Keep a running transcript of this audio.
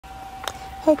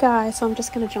Hey guys, so I'm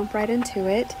just going to jump right into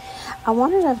it. I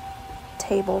wanted a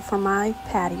table for my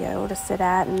patio to sit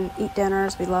at and eat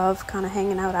dinners. We love kind of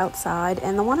hanging out outside,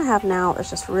 and the one I have now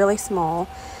is just really small.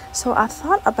 So I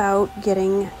thought about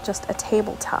getting just a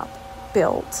tabletop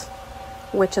built,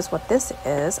 which is what this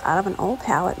is, out of an old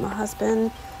pallet. My husband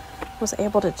was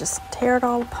able to just tear it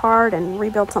all apart and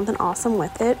rebuild something awesome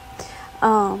with it.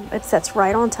 It sits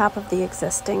right on top of the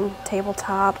existing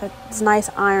tabletop. It's a nice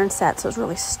iron set, so it's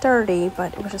really sturdy,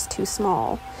 but it was just too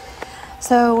small.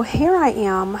 So here I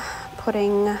am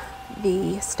putting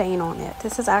the stain on it.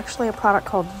 This is actually a product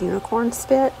called Unicorn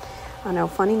Spit. I know,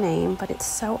 funny name, but it's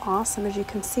so awesome. As you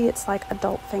can see, it's like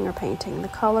adult finger painting. The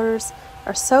colors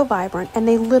are so vibrant, and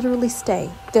they literally stay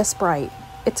this bright.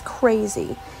 It's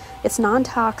crazy. It's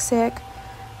non-toxic.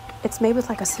 It's made with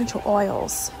like essential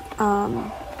oils.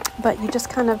 But you just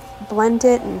kind of blend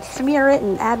it and smear it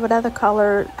and add whatever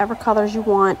colors you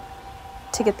want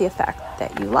to get the effect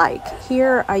that you like.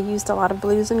 Here I used a lot of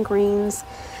blues and greens.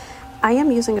 I am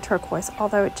using a turquoise,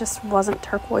 although it just wasn't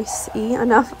turquoise-y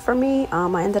enough for me.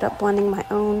 I ended up blending my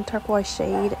own turquoise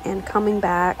shade and coming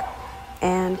back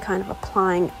and kind of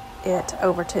applying it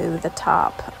over to the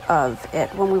top of it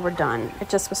when we were done. It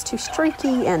just was too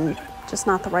streaky and just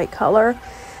not the right color.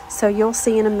 So you'll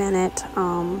see in a minute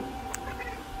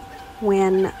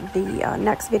when the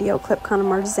next video clip kind of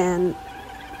merges in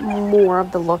more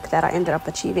of the look that I ended up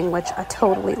achieving, which I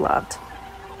totally loved.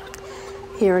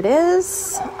 Here it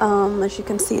is. As you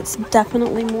can see, it's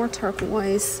definitely more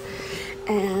turquoise,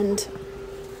 and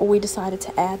we decided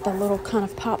to add the little kind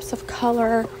of pops of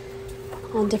color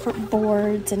on different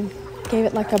boards and gave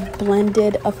it like a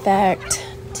blended effect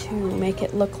to make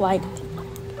it look like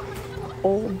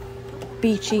old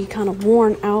beachy, kind of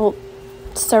worn out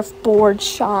surfboard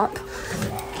shop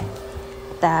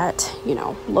that, you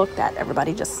know, look that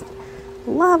everybody just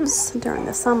loves during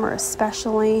the summer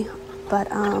especially. But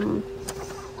I'm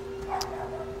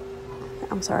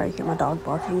sorry, I hear my dog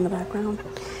barking in the background.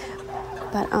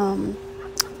 But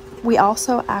we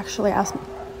also actually I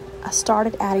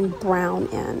started adding brown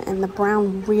in, and the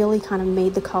brown really kind of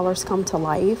made the colors come to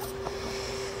life.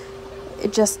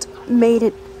 It just made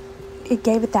it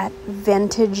gave it that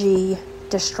vintagey,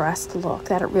 distressed look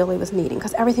that it really was needing,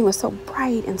 because everything was so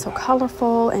bright and so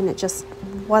colorful, and it just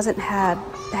wasn't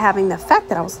having the effect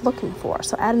that I was looking for.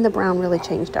 So adding the brown really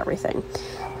changed everything.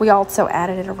 We also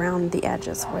added it around the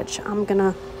edges, which I'm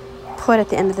gonna put at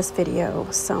the end of this video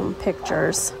some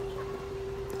pictures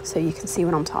so you can see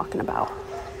what I'm talking about.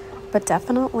 But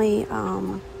definitely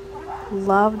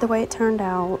loved the way it turned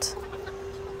out.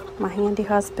 My handy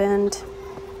husband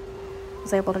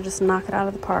was able to just knock it out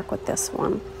of the park with this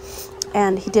one.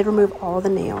 And he did remove all the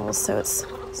nails, so it's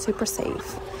super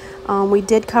safe. We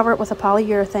did cover it with a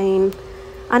polyurethane.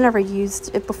 I never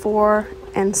used it before,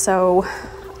 and so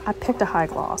I picked a high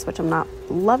gloss, which I'm not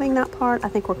loving that part. I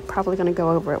think we're probably going to go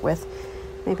over it with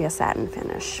maybe a satin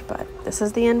finish, but this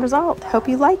is the end result. Hope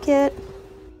you like it.